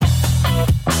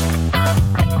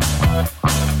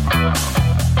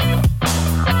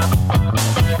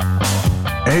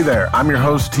Hey there, I'm your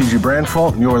host, TG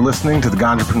Brandfault, and you're listening to the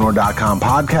Ganjapreneur.com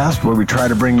podcast, where we try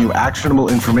to bring you actionable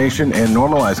information and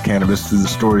normalize cannabis through the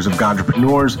stories of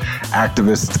ganjapreneurs,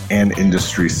 activists, and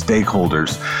industry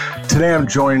stakeholders. Today I'm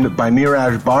joined by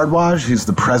Neeraj Bhardwaj. He's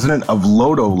the president of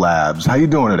Lodo Labs. How you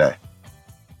doing today?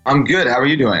 I'm good. How are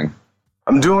you doing?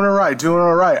 I'm doing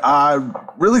all right.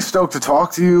 Really stoked to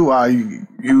talk to you.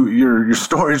 Your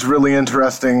story's really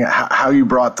interesting. How you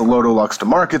brought the Lodo Lux to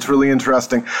market's really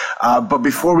interesting. But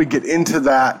before we get into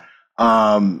that,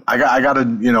 I gotta,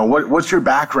 what's your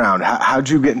background? How'd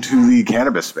you get into the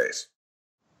cannabis space?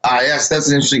 Yes, that's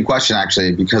an interesting question,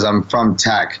 actually, because I'm from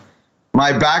tech.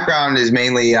 My background is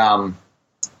mainly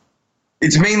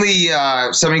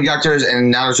semiconductors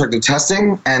and nanodestructive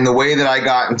testing. And the way that I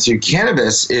got into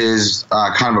cannabis is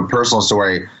kind of a personal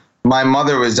story. My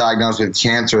mother was diagnosed with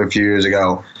cancer a few years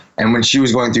ago. And when she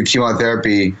was going through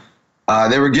chemotherapy,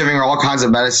 they were giving her all kinds of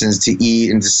medicines to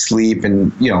eat and to sleep.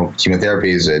 And,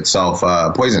 chemotherapy is itself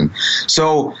poison.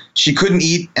 So she couldn't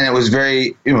eat. And it was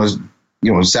very,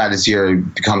 sad to see her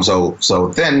become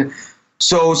so thin.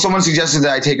 So someone suggested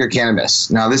that I take her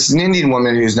cannabis. Now, this is an Indian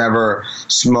woman who's never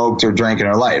smoked or drank in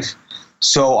her life.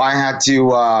 So I had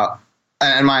to,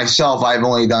 and myself, I've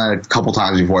only done it a couple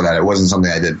times before that. It wasn't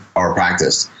something I did or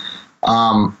practiced.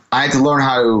 I had to learn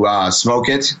how to smoke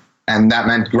it, and that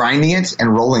meant grinding it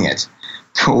and rolling it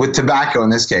with tobacco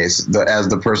in this case, as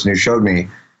the person who showed me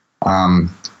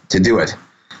to do it.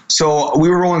 So we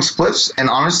were rolling spliffs,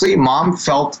 and honestly, Mom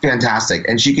felt fantastic,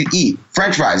 and she could eat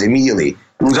French fries immediately.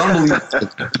 It was unbelievable.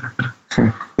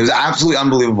 It was absolutely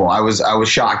unbelievable. I was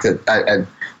shocked at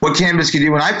what cannabis could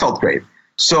do, and I felt great.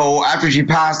 So after she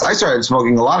passed, I started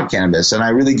smoking a lot of cannabis, and I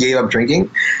really gave up drinking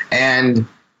and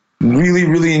really,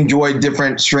 really enjoyed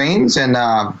different strains and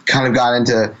kind of got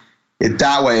into it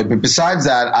that way. But besides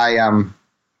that, I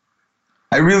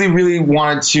really, really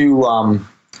wanted to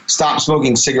stop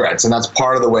smoking cigarettes, and that's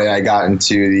part of the way I got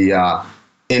into the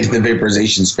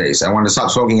vaporization space. I wanted to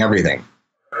stop smoking everything.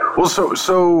 Well,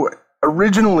 so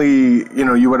originally,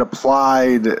 you had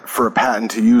applied for a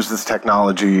patent to use this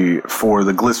technology for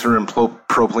the glycerin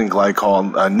propylene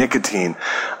glycol nicotine.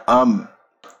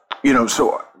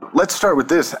 So let's start with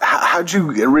this. How'd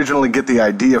you originally get the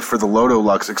idea for the Lodo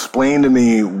Lux? Explain to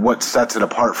me what sets it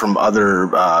apart from other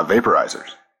vaporizers.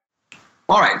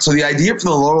 All right. So the idea for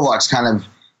the Lodo Lux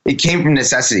it came from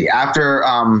necessity. After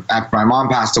my mom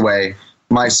passed away,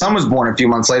 my son was born a few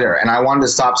months later, and I wanted to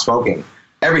stop smoking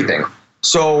everything.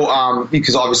 So,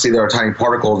 because obviously there are tiny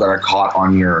particles that are caught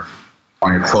on your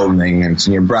clothing and it's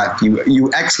in your breath. You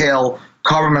exhale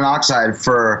carbon monoxide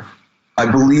for, I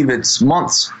believe it's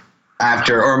months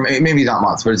after, or maybe not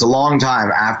months, but it's a long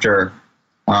time after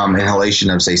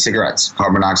inhalation of, say, cigarettes.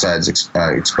 Carbon monoxide is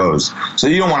exposed. So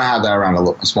you don't want to have that around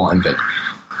a small infant.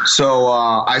 So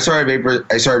I started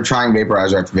trying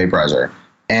vaporizer after vaporizer.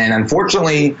 And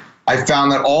unfortunately, I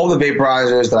found that all the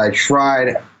vaporizers that I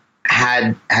tried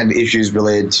had issues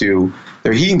related to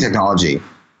their heating technology.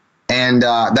 And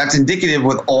that's indicative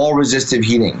with all resistive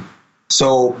heating.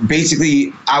 So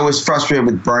basically, I was frustrated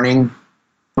with burning,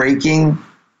 breaking.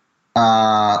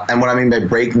 And what I mean by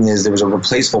breaking is there was a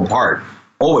replaceable part,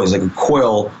 always like a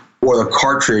coil or the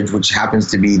cartridge, which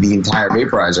happens to be the entire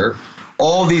vaporizer.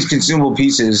 All these consumable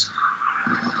pieces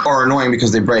are annoying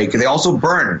because they break. They also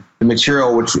burn the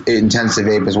material which intends to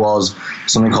vape, as well as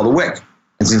something called a wick.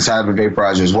 It's inside of a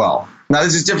vaporizer as well. Now,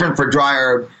 this is different for dry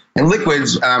herb and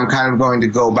liquids. I'm kind of going to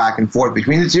go back and forth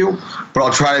between the two, but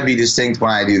I'll try to be distinct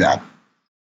when I do that.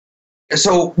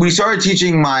 So we started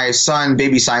teaching my son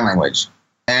baby sign language.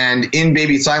 And in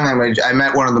baby sign language, I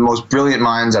met one of the most brilliant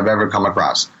minds I've ever come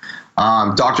across,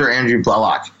 Dr. Andrew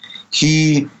Blalock.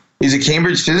 He is a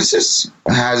Cambridge physicist,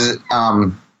 has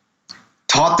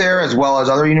taught there as well as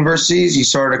other universities. He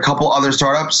started a couple other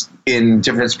startups in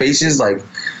different spaces like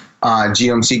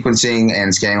genome sequencing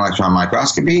and scanning electron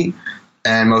microscopy,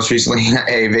 and most recently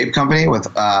a vape company with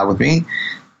me.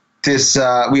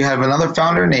 We have another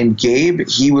founder named Gabe.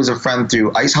 He was a friend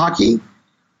through ice hockey,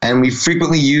 and we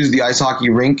frequently use the ice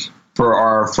hockey rink for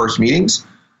our first meetings.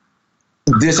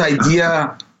 This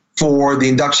idea for the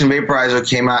induction vaporizer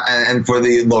came out, and for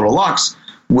the Lodo Lux,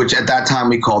 which at that time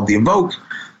we called the Evoke,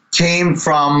 came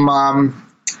from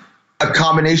a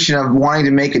combination of wanting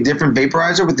to make a different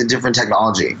vaporizer with a different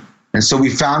technology. And so we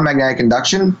found magnetic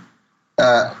induction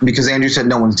because Andrew said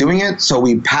no one's doing it. So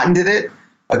we patented it.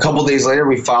 A couple days later,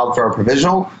 we filed for a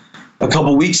provisional. A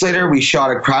couple weeks later, we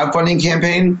shot a crowdfunding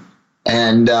campaign.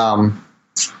 And, the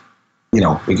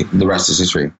rest is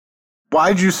history.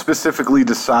 Why did you specifically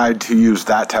decide to use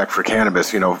that tech for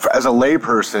cannabis? As a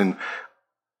layperson,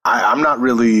 I'm not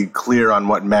really clear on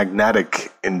what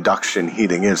magnetic induction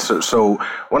heating is. So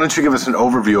why don't you give us an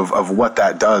overview of what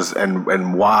that does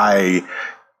and why,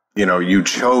 you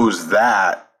chose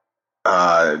to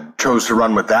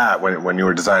run with that when you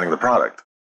were designing the product?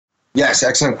 Yes,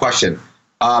 excellent question.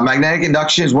 Magnetic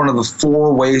induction is one of the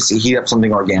 4 ways to heat up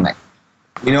something organic.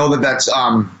 We know that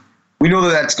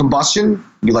that's combustion.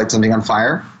 You light something on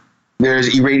fire.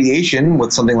 There's irradiation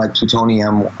with something like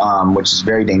plutonium, which is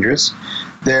very dangerous.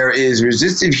 There is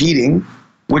resistive heating,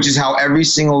 which is how every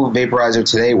single vaporizer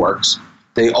today works.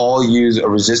 They all use a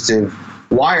resistive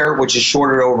wire, which is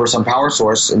shorted over some power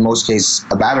source, in most cases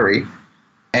a battery.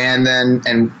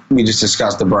 And we just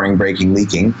discussed the burning, breaking,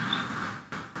 leaking.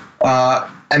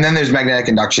 And then there's magnetic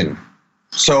induction.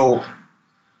 So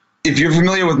if you're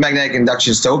familiar with magnetic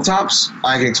induction stovetops,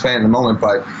 I can explain it in a moment,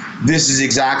 but this is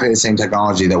exactly the same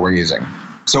technology that we're using.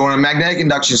 So in a magnetic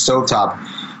induction stovetop,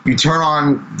 you turn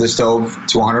on the stove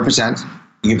to 100%.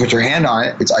 You can put your hand on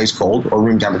it. It's ice cold, or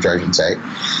room temperature, I should say.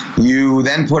 You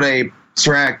then put a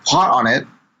ceramic pot on it.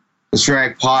 The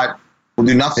ceramic pot will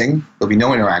do nothing. There'll be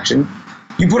no interaction.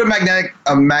 You put a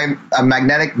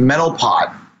magnetic metal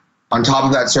pot on top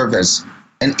of that surface,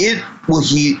 and it will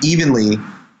heat evenly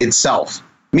itself,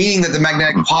 meaning that the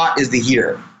magnetic pot is the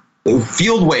heater. The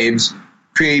field waves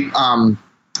create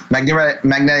magnetic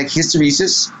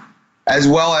hysteresis, as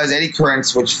well as eddy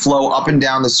currents which flow up and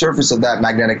down the surface of that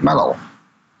magnetic metal.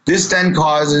 This then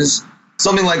causes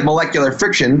something like molecular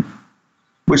friction,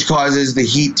 which causes the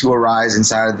heat to arise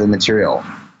inside of the material.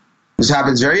 This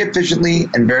happens very efficiently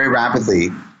and very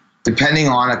rapidly, depending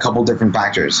on a couple different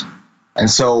factors. And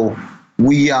so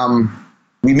we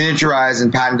miniaturized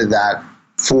and patented that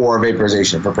for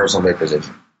vaporization, for personal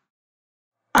vaporization.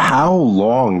 How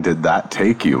long did that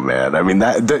take you, man? I mean,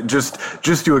 that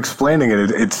just you explaining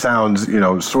it sounds,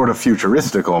 sort of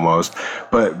futuristic almost.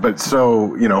 But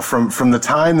so, from the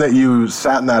time that you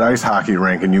sat in that ice hockey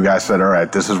rink and you guys said, all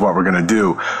right, this is what we're going to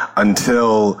do,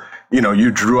 until,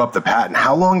 you drew up the patent,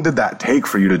 how long did that take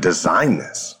for you to design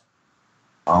this?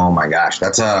 Oh my gosh,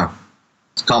 it's a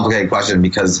complicated question,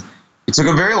 because it took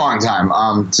a very long time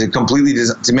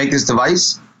to make this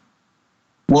device.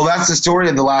 Well, that's the story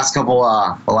of the last couple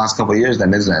of years,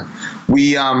 then, isn't it?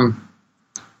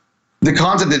 The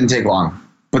concept didn't take long,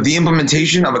 but the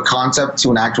implementation of a concept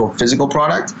to an actual physical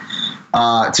product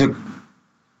took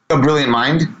a brilliant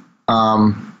mind.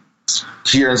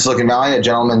 Here in Silicon Valley, a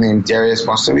gentleman named Darius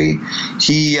Mostovi,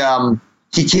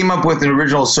 he came up with an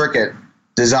original circuit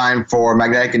designed for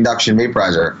magnetic induction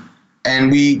vaporizer, and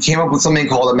we came up with something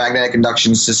called a magnetic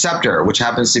induction susceptor, which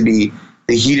happens to be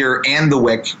the heater and the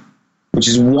wick, which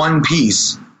is one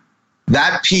piece.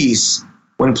 That piece,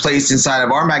 when placed inside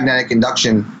of our magnetic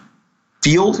induction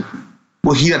field,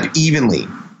 will heat up evenly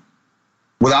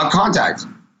without contact.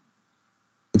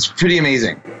 It's pretty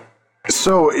amazing.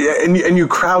 So, and you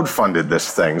crowdfunded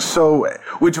this thing. So,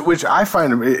 which I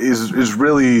find is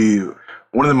really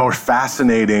one of the most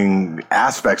fascinating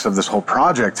aspects of this whole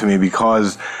project to me,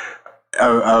 because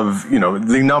of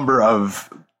the number of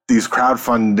these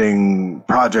crowdfunding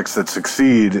projects that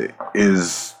succeed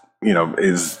is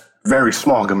very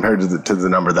small compared to the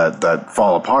number that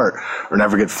fall apart or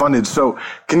never get funded. So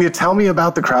can you tell me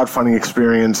about the crowdfunding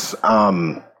experience,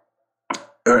 about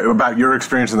your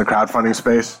experience in the crowdfunding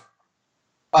space?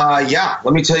 Yeah,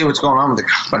 let me tell you what's going on with the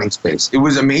crowdfunding space. It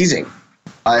was amazing.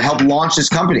 I helped launch this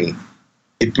company.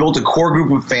 It built a core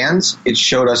group of fans. It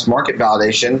showed us market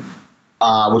validation,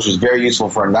 which was very useful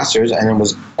for investors, and it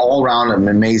was all around an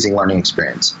amazing learning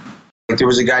experience. There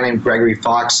was a guy named Gregory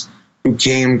Fox who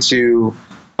came to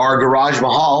our garage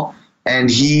mahal, and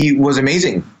he was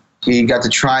amazing. He got to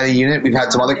try the unit. We've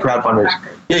had some other crowdfunders.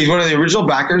 Yeah, he's one of the original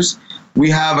backers. We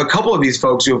have a couple of these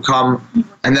folks who have come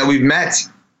and that we've met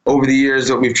over the years.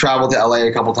 That we've traveled to LA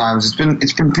a couple times.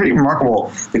 It's been pretty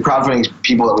remarkable, the crowdfunding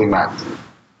people that we've met.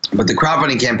 But the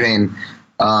crowdfunding campaign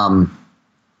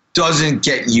doesn't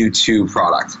get you to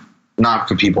product, not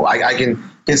for people. I can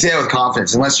say that with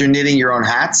confidence. Unless you're knitting your own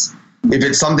hats, if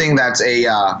it's something that's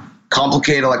a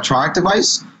complicated electronic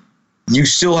device, you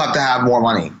still have to have more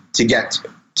money to get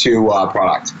to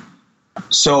product.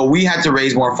 So we had to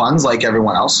raise more funds like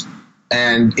everyone else.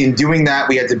 And in doing that,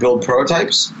 we had to build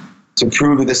prototypes to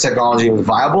prove that this technology was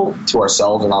viable to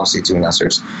ourselves and obviously to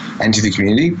investors and to the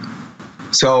community.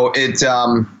 So it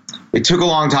took a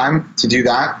long time to do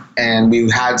that, and we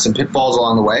had some pitfalls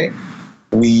along the way.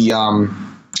 We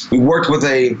worked with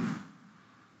a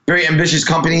very ambitious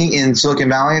company in Silicon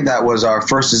Valley that was our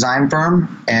first design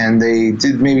firm, and they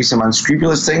did maybe some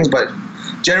unscrupulous things, but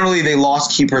generally they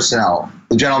lost key personnel.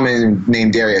 The gentleman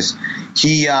named Darius,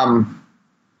 he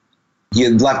he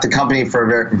had left the company for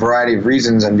a variety of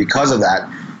reasons, and because of that,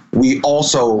 we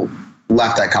also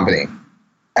left that company.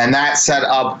 And that set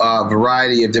up a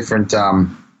variety of different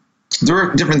there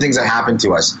were different things that happened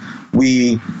to us.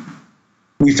 We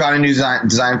found a new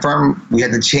design firm. We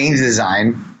had to change the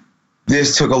design.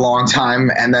 This took a long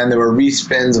time, and then there were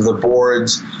respins of the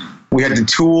boards. We had to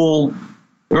tool.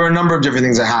 There were a number of different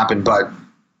things that happened, but...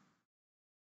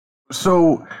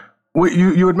 So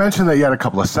you had mentioned that you had a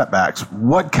couple of setbacks.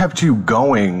 What kept you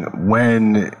going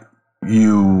when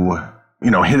you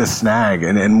hit a snag,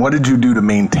 and what did you do to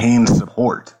maintain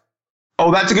support?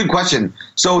 Oh, that's a good question.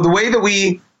 So the way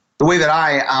that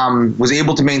I was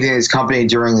able to maintain this company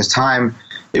during this time,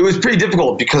 it was pretty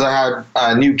difficult because I had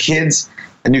a new kid,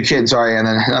 and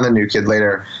then another new kid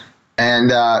later.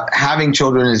 And having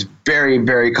children is very,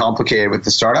 very complicated with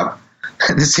the startup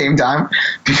at the same time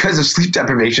because of sleep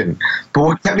deprivation. But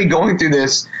what kept me going through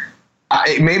this,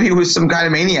 maybe it was some kind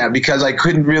of mania, because I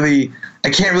can't really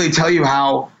tell you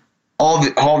how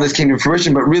all this came to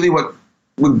fruition, but really what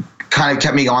kind of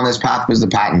kept me on this path was the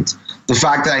patent. The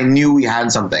fact that I knew we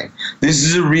had something. This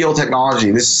is a real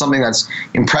technology. This is something that's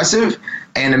impressive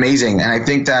and amazing. And I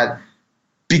think that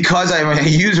because I'm a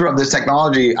user of this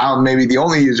technology, I'm maybe the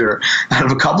only user out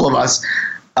of a couple of us,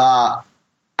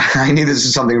 I knew this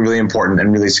is something really important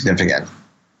and really significant.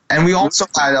 And we also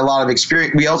had a lot of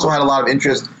experience. We also had a lot of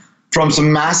interest from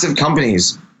some massive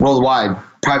companies worldwide,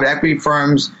 private equity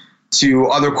firms to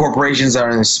other corporations that are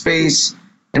in the space.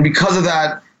 And because of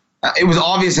that, it was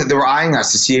obvious that they were eyeing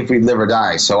us to see if we'd live or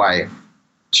die. So I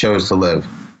chose to live.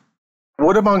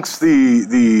 What amongst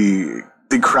the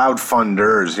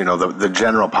crowdfunders, the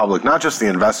general public, not just the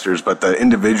investors, but the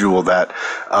individual that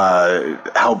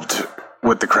helped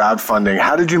with the crowdfunding,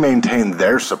 how did you maintain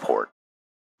their support?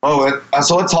 So let's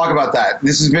talk about that.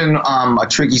 This has been a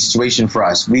tricky situation for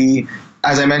us. We,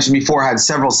 as I mentioned before, had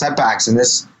several setbacks in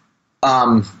this.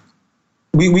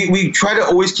 We try to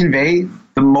always convey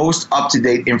the most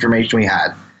up-to-date information we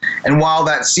had. And while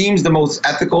that seems the most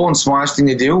ethical and smartest thing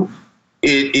to do,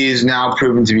 it is now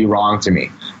proven to be wrong to me.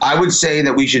 I would say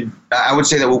that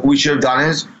what we should have done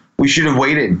is we should have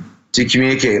waited to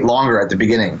communicate longer at the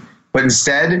beginning. But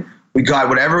instead, we got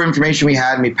whatever information we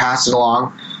had and we passed it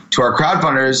along to our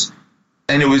crowdfunders,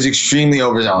 and it was extremely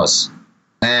overzealous.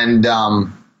 And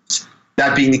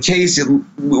that being the case,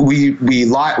 we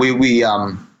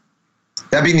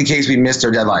missed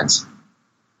our deadlines.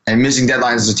 And missing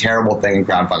deadlines is a terrible thing in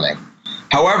crowdfunding.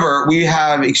 However, we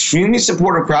have extremely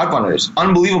supportive crowdfunders,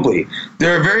 unbelievably.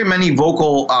 There are very many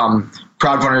vocal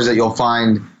crowdfunders that you'll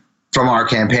find from our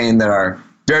campaign that are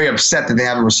very upset that they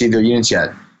haven't received their units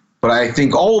yet. But I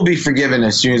think all will be forgiven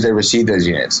as soon as they receive those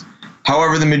units.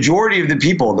 However, the majority of the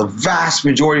people, the vast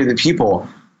majority of the people,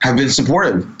 have been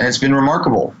supportive, and it's been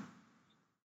remarkable.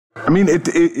 I mean,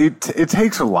 it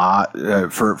takes a lot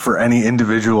for any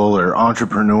individual or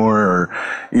entrepreneur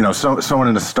or someone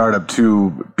in a startup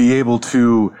to be able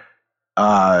to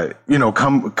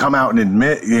come out and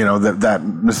admit that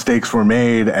mistakes were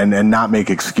made and not make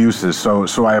excuses.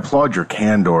 So I applaud your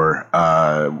candor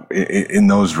in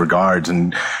those regards.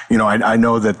 And I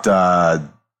know that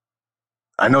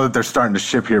they're starting to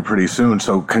ship here pretty soon.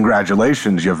 So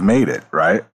congratulations, you've made it,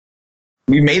 right?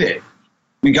 We made it.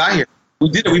 We got here. We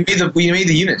did it. We made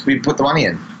the units. We put the money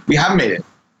in. We have made it.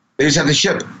 They just have to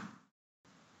ship.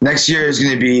 Next year is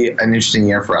going to be an interesting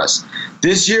year for us.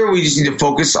 This year, we just need to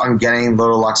focus on getting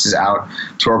Little Luxes out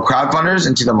to our crowdfunders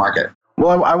and to the market.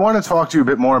 Well, I want to talk to you a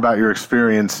bit more about your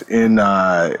experience in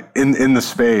the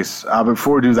space. But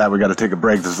before we do that, we got to take a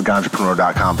break. This is the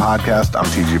Ganjapreneur.com podcast. I'm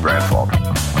TG Brandfold.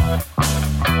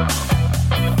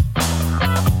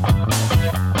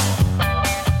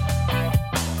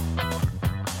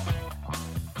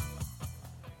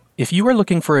 If you are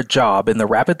looking for a job in the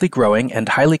rapidly growing and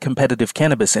highly competitive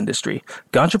cannabis industry,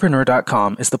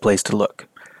 Ganjapreneur.com is the place to look.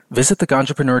 Visit the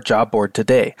Ganjapreneur job board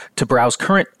today to browse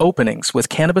current openings with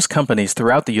cannabis companies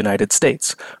throughout the United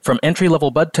States, from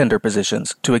entry-level bud tender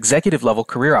positions to executive-level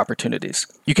career opportunities.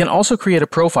 You can also create a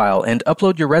profile and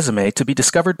upload your resume to be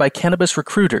discovered by cannabis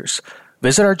recruiters.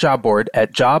 Visit our job board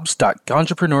at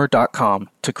jobs.ganjapreneur.com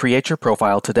to create your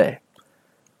profile today.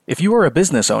 If you are a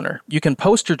business owner, you can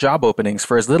post your job openings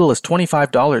for as little as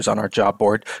 $25 on our job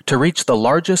board to reach the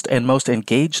largest and most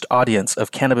engaged audience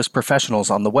of cannabis professionals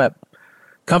on the web.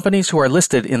 Companies who are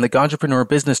listed in the Ganjapreneur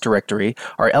Business Directory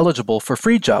are eligible for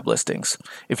free job listings.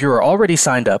 If you are already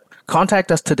signed up,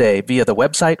 contact us today via the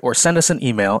website or send us an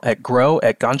email at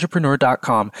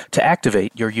grow@ganjapreneur.com to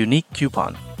activate your unique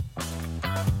coupon.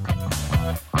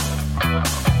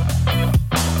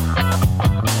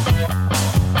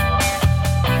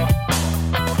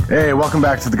 Hey, welcome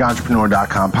back to the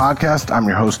Ganjapreneur.com podcast. I'm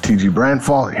your host, TG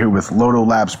Brandfault, here with Lodo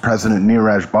Labs president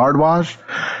Neeraj Bhardwaj.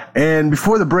 And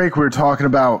before the break, we were talking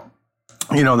about,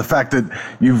 the fact that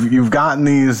you've gotten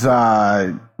these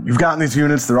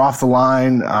units, they're off the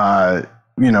line.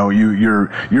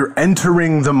 You're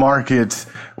entering the market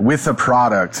with a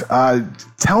product.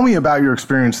 Tell me about your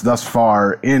experience thus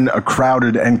far in a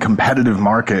crowded and competitive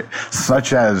market,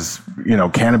 such as,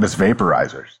 cannabis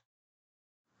vaporizers.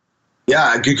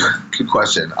 Yeah, good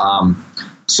question.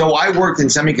 So I worked in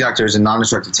semiconductors and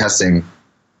non-destructive testing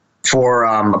for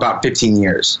about 15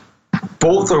 years,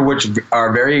 both of which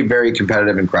are very, very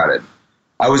competitive and crowded.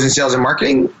 I was in sales and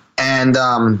marketing, and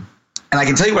I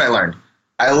can tell you what I learned.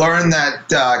 I learned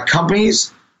that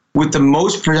companies with the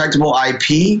most protectable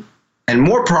IP and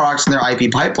more products in their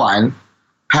IP pipeline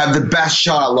have the best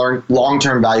shot at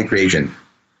long-term value creation.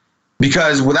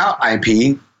 Because without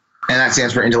IP, and that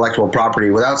stands for intellectual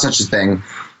property, without such a thing,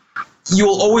 you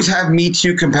will always have Me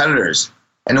Too competitors.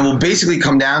 And it will basically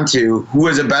come down to who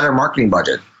has a better marketing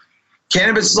budget.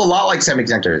 Cannabis is a lot like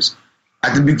semiconductors.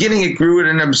 At the beginning, it grew at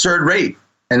an absurd rate.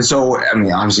 And so,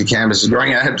 obviously cannabis is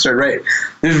growing at an absurd rate.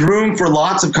 There's room for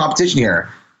lots of competition here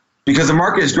because the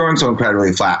market is growing so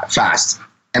incredibly fast.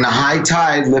 And a high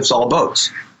tide lifts all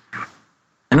boats.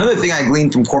 Another thing I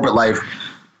gleaned from corporate life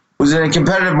was in a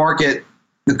competitive market,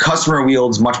 the customer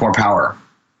wields much more power,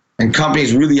 and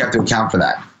companies really have to account for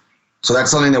that. So that's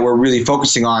something that we're really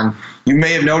focusing on. You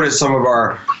may have noticed some of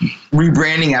our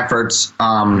rebranding efforts,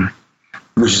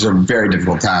 which is a very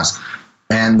difficult task,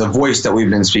 and the voice that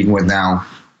we've been speaking with now.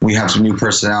 We have some new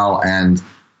personnel, and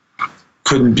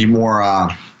couldn't be more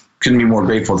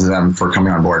grateful to them for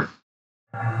coming on board.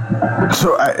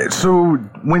 So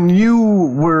when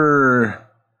you were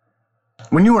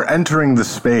entering the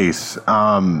space,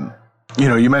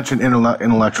 you mentioned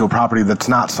intellectual property. That's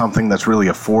not something that's really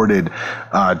afforded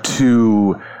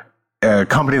to a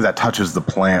company that touches the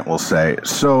plant, we'll say.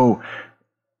 So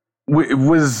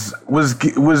was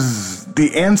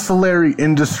the ancillary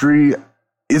industry,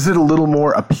 is it a little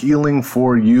more appealing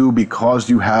for you because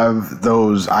you have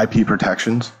those IP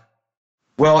protections?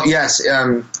 Well, yes.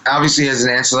 Obviously,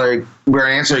 we're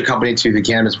an ancillary company to the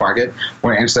cannabis market.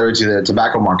 We're ancillary to the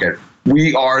tobacco market.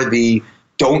 We are the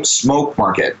don't smoke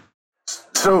market.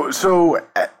 So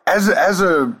as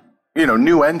a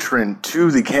new entrant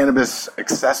to the cannabis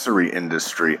accessory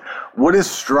industry, what has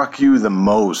struck you the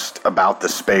most about the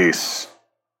space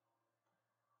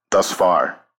thus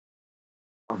far?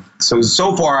 So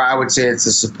far, I would say it's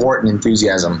the support and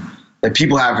enthusiasm that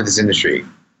people have for this industry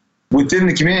within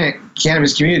the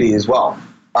cannabis community as well.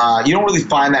 You don't really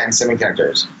find that in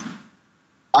semiconductors.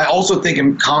 I also think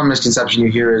a common misconception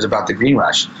you hear is about the green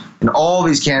rush and all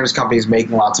these cannabis companies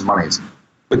making lots of money.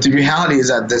 But the reality is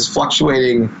that this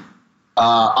fluctuating,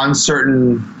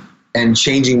 uncertain, and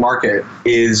changing market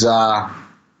is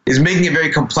making it very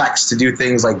complex to do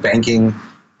things like banking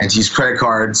and to use credit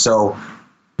cards. So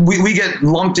we get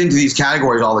lumped into these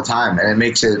categories all the time, and it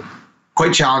makes it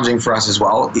quite challenging for us as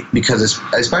well,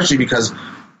 especially because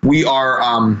we are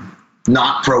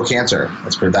not pro-cancer.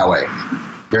 Let's put it that way.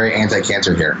 Very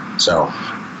anti-cancer here. So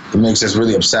it makes us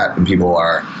really upset when people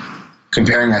are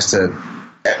comparing us to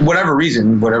whatever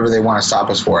reason, whatever they want to stop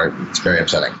us for it. It's very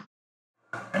upsetting.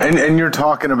 And you're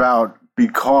talking about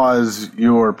because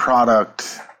your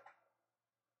product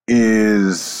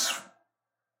is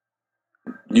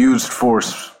used for,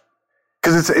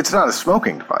 because it's not a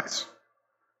smoking device.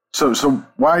 So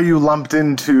why are you lumped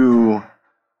into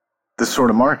this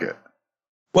sort of market?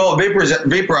 Well,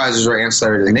 vaporizers are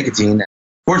ancillary to nicotine.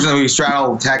 Fortunately, we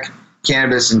straddle tech,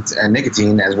 cannabis, and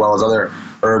nicotine, as well as other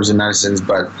herbs and medicines.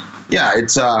 But yeah,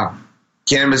 it's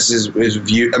cannabis is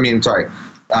viewed.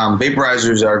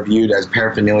 Vaporizers are viewed as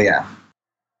paraphernalia.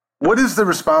 What has the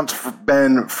response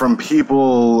been from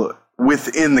people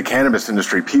within the cannabis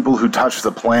industry? People who touch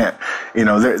the plant,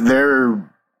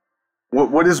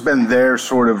 what has been their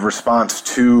sort of response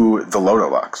to the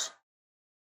Lodolux?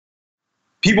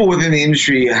 People within the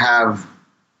industry have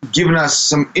given us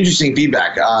some interesting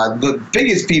feedback. The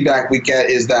biggest feedback we get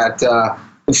is that the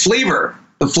flavor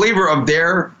of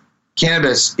their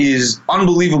cannabis is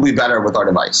unbelievably better with our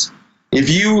device. If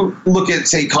you look at,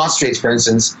 say, concentrates, for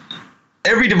instance,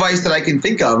 every device that I can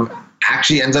think of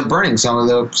actually ends up burning some of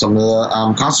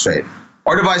the concentrate.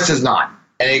 Our device does not,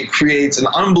 and it creates an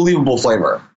unbelievable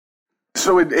flavor.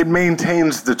 So it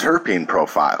maintains the terpene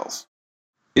profiles.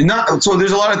 So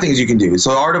there's a lot of things you can do.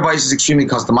 So our device is extremely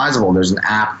customizable. There's an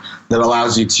app that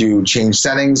allows you to change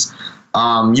settings.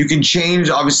 You can change,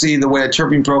 obviously, the way a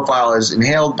terpene profile is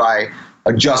inhaled by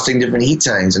adjusting different heat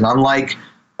settings. And unlike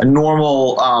a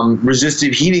normal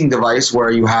resistive heating device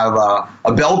where you have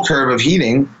a bell curve of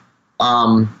heating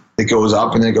that goes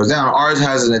up and then it goes down. Ours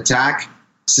has an attack,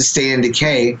 sustain, and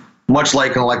decay, much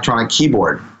like an electronic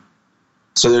keyboard.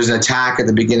 So there's an attack at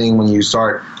the beginning when you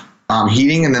start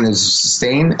heating, and then there's a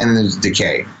sustain, and then there's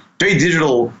decay. Very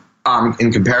digital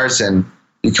in comparison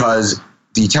because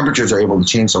the temperatures are able to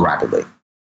change so rapidly.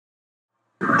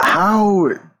 How?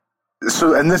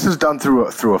 So, and this is done through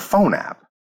a phone app.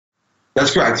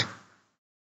 That's correct.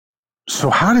 So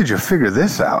how did you figure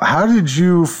this out? How did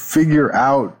you figure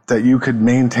out that you could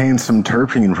maintain some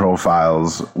terpene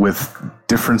profiles with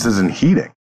differences in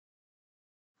heating?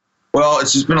 Well,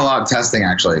 it's just been a lot of testing,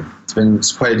 actually. It's been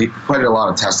quite a lot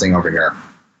of testing over here.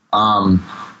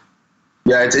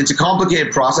 It's a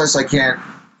complicated process. I can't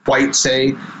quite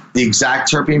say the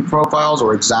exact terpene profiles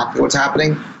or exactly what's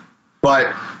happening,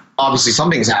 but obviously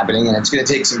something's happening, and it's going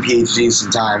to take some PhDs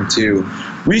some time to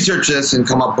research this and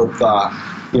come up with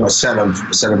a set of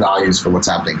values for what's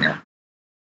happening here.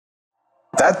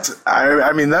 That's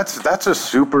a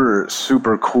super,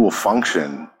 super cool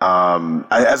function.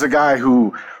 As a guy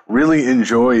who really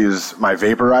enjoys my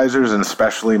vaporizers and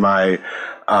especially my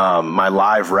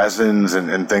live resins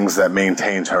and things that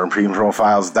maintain terpene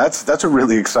profiles, that's a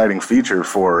really exciting feature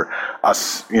for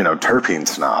us, terpene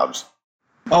snobs.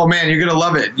 Oh man, you're gonna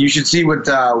love it. You should see what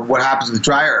happens with the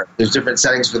dryer. There's different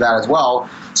settings for that as well.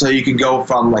 So you can go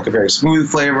from like a very smooth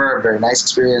flavor, a very nice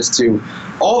experience, to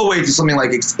all the way to something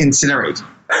like incinerate.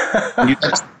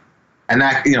 And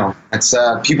that, that's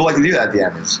people like to do that at the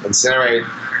end. Is incinerate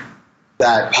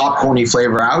that popcorny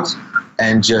flavor out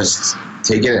and just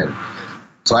take it in.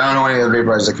 So I don't know any other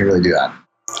vaporizers that can really do that.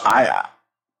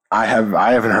 I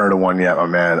haven't heard of one yet, my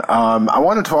man. I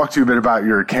want to talk to you a bit about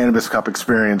your Cannabis Cup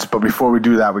experience, but before we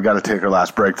do that, we got to take our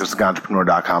last break. This is the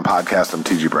Ganjapreneur.com podcast. I'm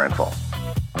TG Brandfault.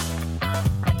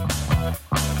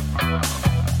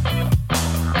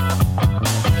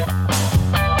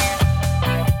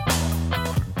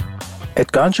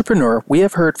 At Ganjapreneur, we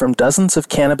have heard from dozens of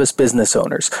cannabis business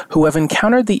owners who have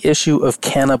encountered the issue of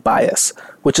canna bias,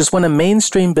 which is when a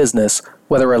mainstream business,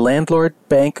 whether a landlord,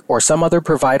 bank, or some other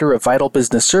provider of vital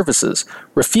business services,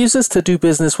 refuses to do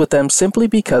business with them simply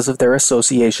because of their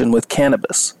association with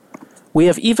cannabis. We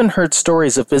have even heard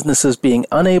stories of businesses being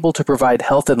unable to provide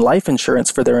health and life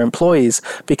insurance for their employees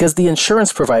because the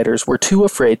insurance providers were too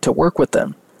afraid to work with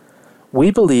them. We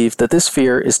believe that this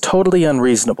fear is totally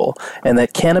unreasonable and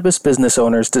that cannabis business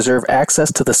owners deserve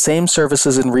access to the same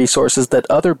services and resources that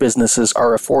other businesses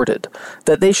are afforded,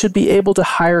 that they should be able to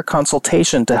hire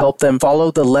consultation to help them follow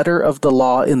the letter of the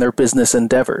law in their business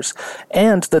endeavors,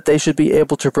 and that they should be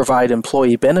able to provide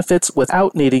employee benefits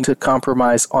without needing to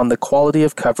compromise on the quality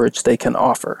of coverage they can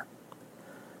offer.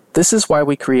 This is why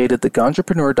we created the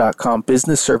Ganjapreneur.com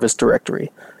Business Service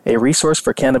Directory, a resource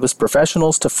for cannabis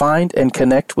professionals to find and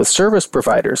connect with service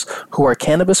providers who are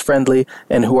cannabis-friendly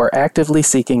and who are actively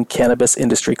seeking cannabis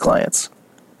industry clients.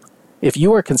 If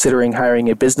you are considering hiring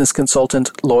a business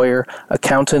consultant, lawyer,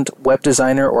 accountant, web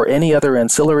designer, or any other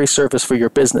ancillary service for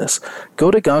your business, go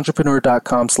to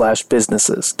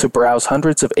Ganjapreneur.com/businesses to browse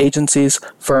hundreds of agencies,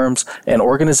 firms, and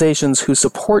organizations who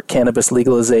support cannabis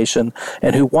legalization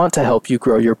and who want to help you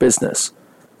grow your business.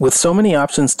 With so many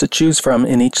options to choose from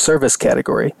in each service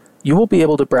category, you will be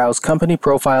able to browse company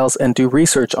profiles and do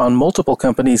research on multiple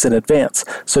companies in advance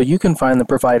so you can find the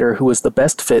provider who is the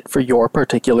best fit for your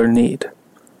particular need.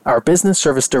 Our business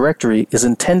service directory is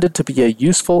intended to be a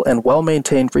useful and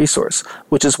well-maintained resource,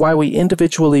 which is why we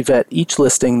individually vet each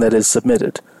listing that is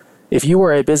submitted. If you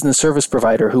are a business service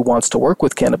provider who wants to work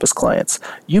with cannabis clients,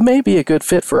 you may be a good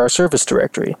fit for our service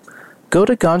directory. Go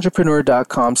to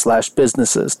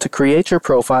Ganjapreneur.com/businesses to create your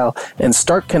profile and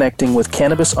start connecting with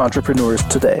cannabis entrepreneurs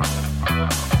today.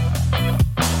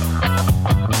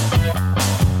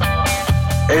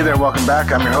 Hey there, welcome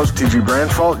back. I'm your host, TG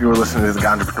Brandfault. You're listening to the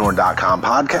Ganjapreneur.com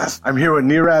podcast. I'm here with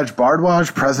Neeraj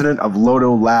Bhardwaj, president of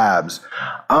Loto Labs.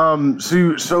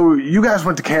 So you guys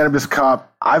went to Cannabis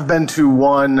Cup. I've been to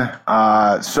one.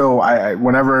 So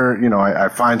whenever I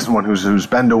find someone who's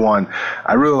been to one,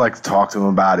 I really like to talk to them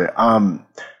about it.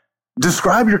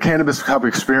 Describe your Cannabis Cup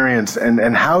experience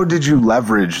and how did you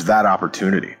leverage that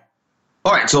opportunity?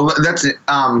 All right, so that's it.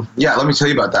 Let me tell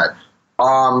you about that.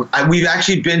 We've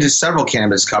actually been to several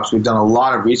Cannabis Cups. We've done a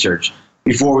lot of research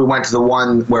before we went to the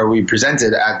one where we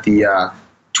presented at the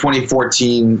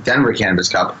 2014 Denver Cannabis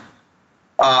Cup.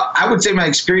 I would say my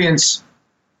experience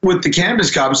with the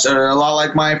Cannabis Cups are a lot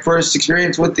like my first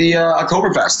experience with the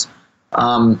Oktoberfest.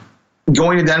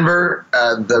 Going to Denver,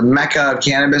 the mecca of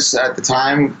cannabis at the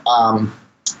time,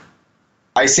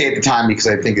 I say at the time because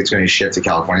I think it's going to shift to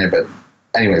California, but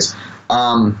anyways,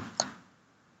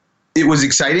 it was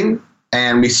exciting,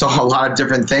 and we saw a lot of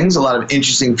different things. A lot of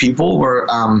interesting people were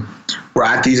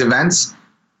at these events.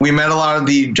 We met a lot of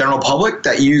the general public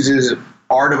that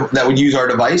would use our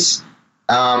device.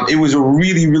 It was a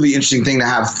really, really interesting thing to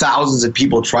have thousands of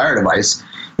people try our device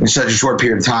in such a short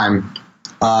period of time.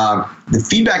 The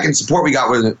feedback and support we got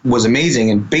was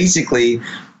amazing, and basically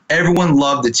everyone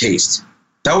loved the taste.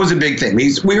 That was a big thing.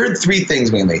 We heard three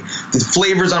things mainly. The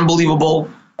flavor's unbelievable.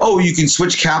 Oh, you can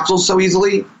switch capsules so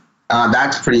easily.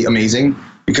 That's pretty amazing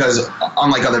because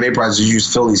unlike other vaporizers, you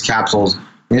just fill these capsules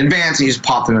in advance and you just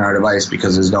pop them in our device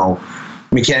because there's no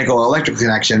mechanical or electric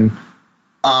connection.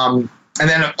 And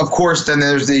then, of course, then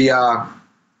there was the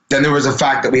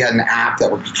fact that we had an app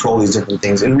that would control these different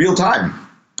things in real time,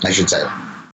 I should say.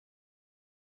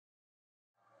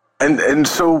 And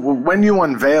so when you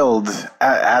unveiled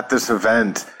at this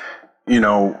event,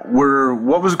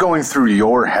 what was going through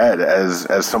your head as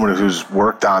someone who's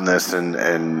worked on this and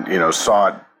saw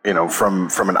it,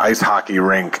 from an ice hockey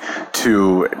rink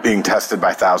to being tested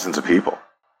by thousands of people?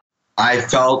 I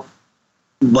felt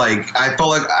like I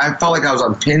was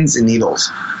on pins and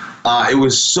needles. It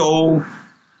was so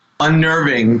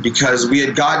unnerving because we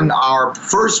had gotten our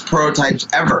first prototypes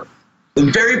ever,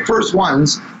 the very first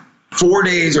ones, 4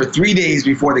 days or 3 days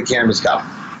before the Cannabis Cup.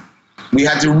 We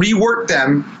had to rework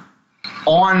them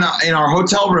in our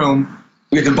hotel room.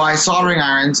 We had to buy soldering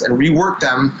irons and rework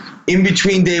them in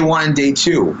between day 1 and day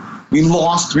 2. We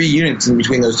lost 3 units in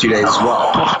between those 2 days as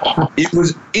well. It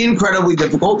was incredibly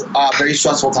difficult, very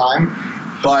stressful time,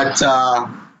 but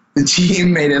the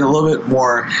team made it a little bit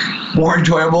more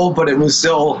enjoyable, but it was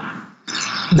still,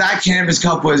 that Cannabis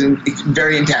Cup was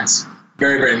very intense,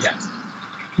 very, very intense.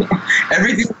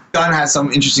 Everything we've done has some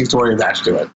interesting story attached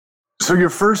to it. So your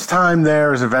first time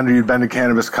there as a vendor, you'd been to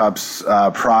Cannabis Cups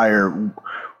prior.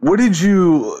 What did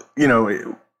you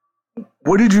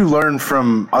learn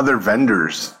from other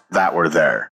vendors that were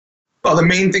there? Well, the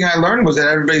main thing I learned was that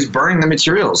everybody's burning the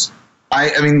materials.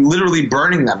 I mean, literally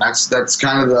burning them. That's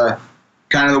kind of the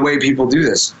way people do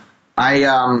this.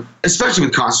 Especially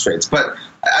with concentrates. But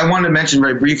I wanted to mention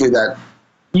very briefly that,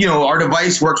 our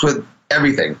device works with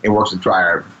everything. It works with dry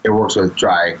herb. It works with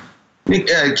dry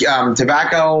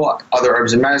tobacco, other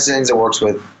herbs and medicines. It works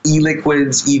with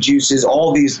e-liquids, e-juices.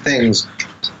 All these things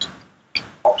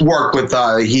work with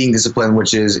the heating discipline,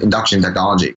 which is induction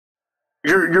technology.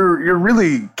 You're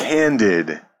really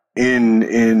candid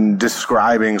in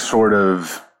describing sort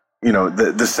of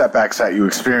the setbacks that you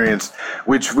experienced,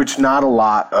 which not a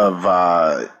lot of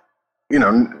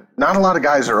not a lot of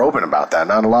guys are open about that.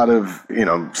 Not a lot of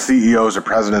CEOs or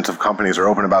presidents of companies are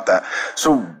open about that.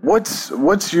 So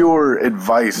what's your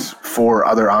advice for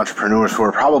other entrepreneurs who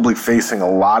are probably facing a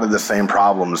lot of the same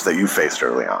problems that you faced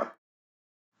early on?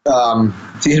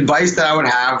 The advice that I would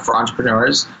have for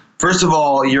entrepreneurs, first of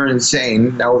all, you're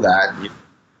insane. Know that.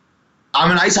 I'm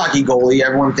an ice hockey goalie.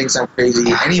 Everyone thinks I'm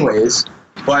crazy anyways.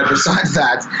 But besides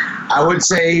that, I would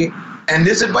say, and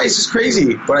this advice is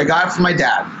crazy, but I got it from my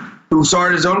dad, who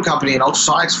started his own company, an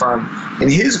ultrasonics firm,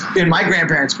 in my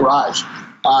grandparents' garage.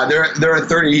 They're a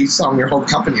 30-some-year-old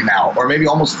company now, or maybe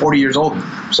almost 40 years old.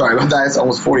 Sorry about that. It's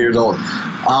almost 40 years old.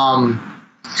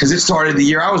 Because it started the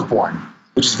year I was born,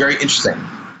 which is very interesting.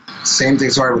 Same thing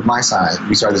started with my son.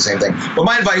 We started the same thing. But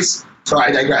my advice, sorry,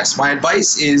 I digress. My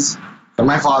advice is from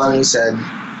my father, and he said,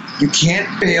 you can't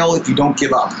fail if you don't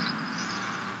give up.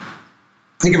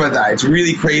 Think about that. It's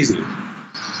really crazy.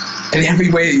 In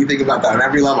every way that you think about that, on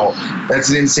every level, that's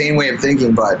an insane way of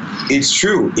thinking, but it's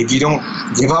true. If you don't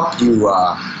give up, you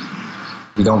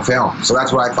don't fail. So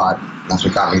that's what I thought. That's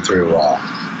what got me through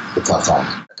the tough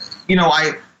time.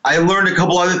 I learned a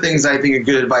couple other things that I think are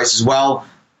good advice as well.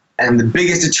 And the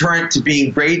biggest deterrent to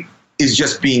being great is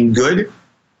just being good.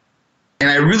 And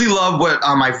I really love what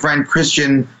my friend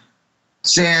Christian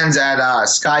Sands at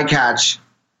Skycatch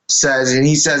says, and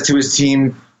he says to his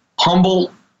team,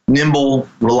 humble, nimble,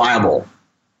 reliable.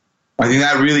 I think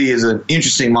that really is an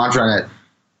interesting mantra, and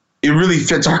it really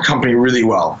fits our company really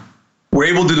well. We're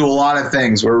able to do a lot of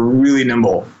things. We're really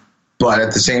nimble, but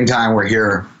at the same time, we're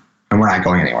here and we're not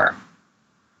going anywhere.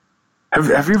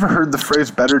 Have you ever heard the phrase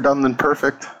 "better done than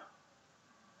perfect"?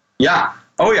 Yeah.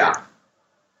 Oh yeah.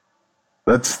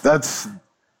 That's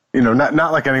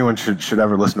not like anyone should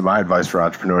ever listen to my advice for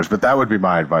entrepreneurs, but that would be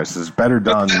my advice: is better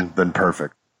done than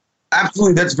perfect.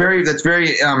 Absolutely, that's very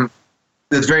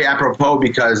apropos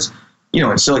because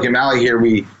in Silicon Valley here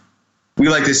we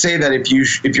like to say that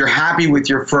if you're happy with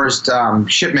your first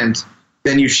shipment,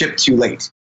 then you ship too late.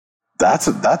 That's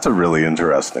a really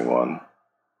interesting one.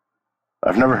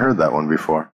 I've never heard that one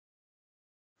before.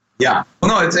 Yeah,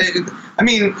 well, no,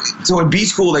 so in B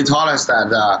school they taught us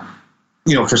that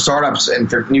for startups and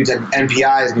for new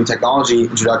NPIs, new technology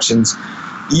introductions,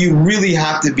 you really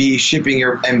have to be shipping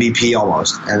your MVP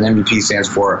almost. And MVP stands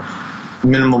for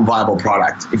minimum viable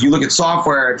product. If you look at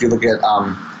software, if you look at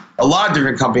a lot of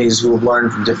different companies who have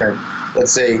learned from different,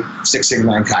 let's say, Six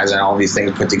Sigma and Kaizen, all these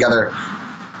things put together,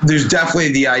 there's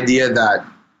definitely the idea that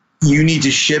you need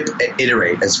to ship and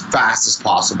iterate as fast as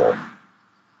possible.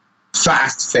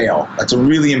 Fast fail. That's a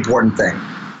really important thing.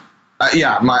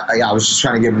 I was just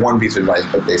trying to give one piece of advice,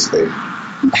 but basically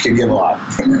I could give a lot.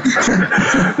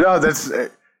 No, that's,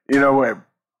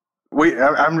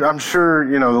 I'm sure,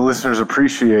 the listeners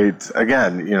appreciate,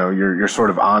 again, your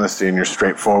sort of honesty and your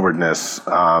straightforwardness.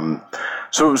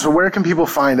 So where can people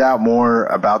find out more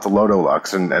about the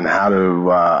Lotolux and how to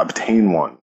obtain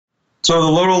one? So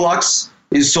the Lotolux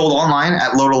is sold online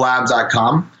at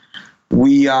lotolabs.com.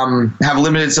 We have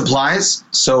limited supplies,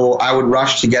 so I would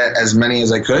rush to get as many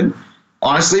as I could,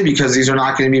 honestly, because these are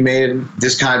not going to be made in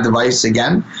this kind of device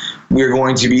again. We're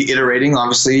going to be iterating,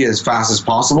 obviously, as fast as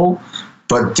possible.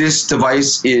 But this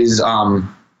device is,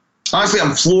 honestly,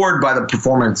 I'm floored by the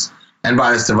performance and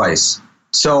by this device.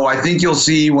 So I think you'll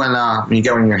see when you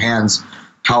get it in your hands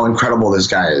how incredible this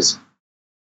guy is.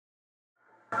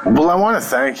 Well, I want to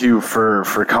thank you for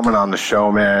coming on the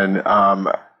show, man.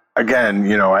 Again,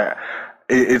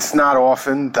 it's not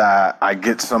often that I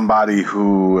get somebody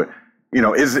who,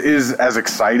 is as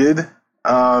excited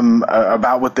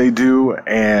about what they do,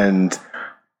 and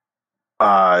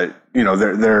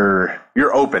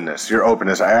your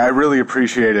openness. I really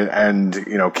appreciate it, and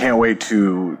can't wait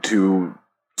to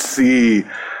see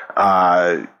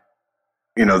the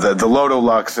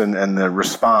Lotolux and the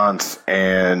response,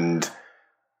 and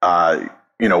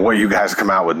what you guys come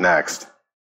out with next.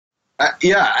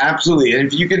 Yeah, absolutely. And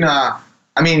if you can, my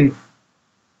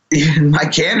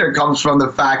candor comes from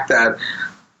the fact that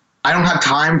I don't have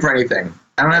time for anything.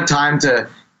 I don't have time to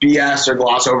BS or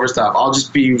gloss over stuff. I'll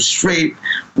just be straight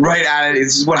right at it.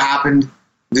 This is what happened.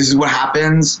 This is what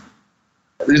happens.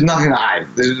 There's nothing to hide.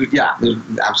 There's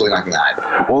absolutely nothing to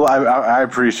hide. Well, I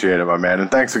appreciate it, my man. And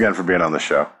thanks again for being on the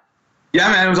show.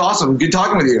 Yeah, man, it was awesome. Good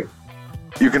talking with you.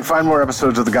 You can find more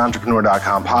episodes of the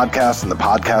Ganjapreneur.com podcast in the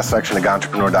podcast section of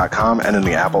Ganjapreneur.com and in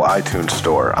the Apple iTunes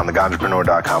store. On the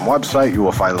Ganjapreneur.com website, you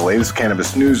will find the latest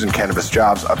cannabis news and cannabis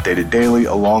jobs updated daily,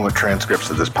 along with transcripts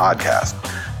of this podcast.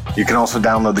 You can also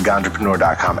download the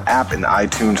Ganjapreneur.com app in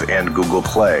iTunes and Google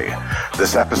Play.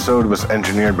 This episode was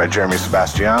engineered by Jeremy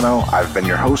Sebastiano. I've been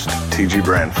your host, TG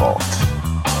Brandfault.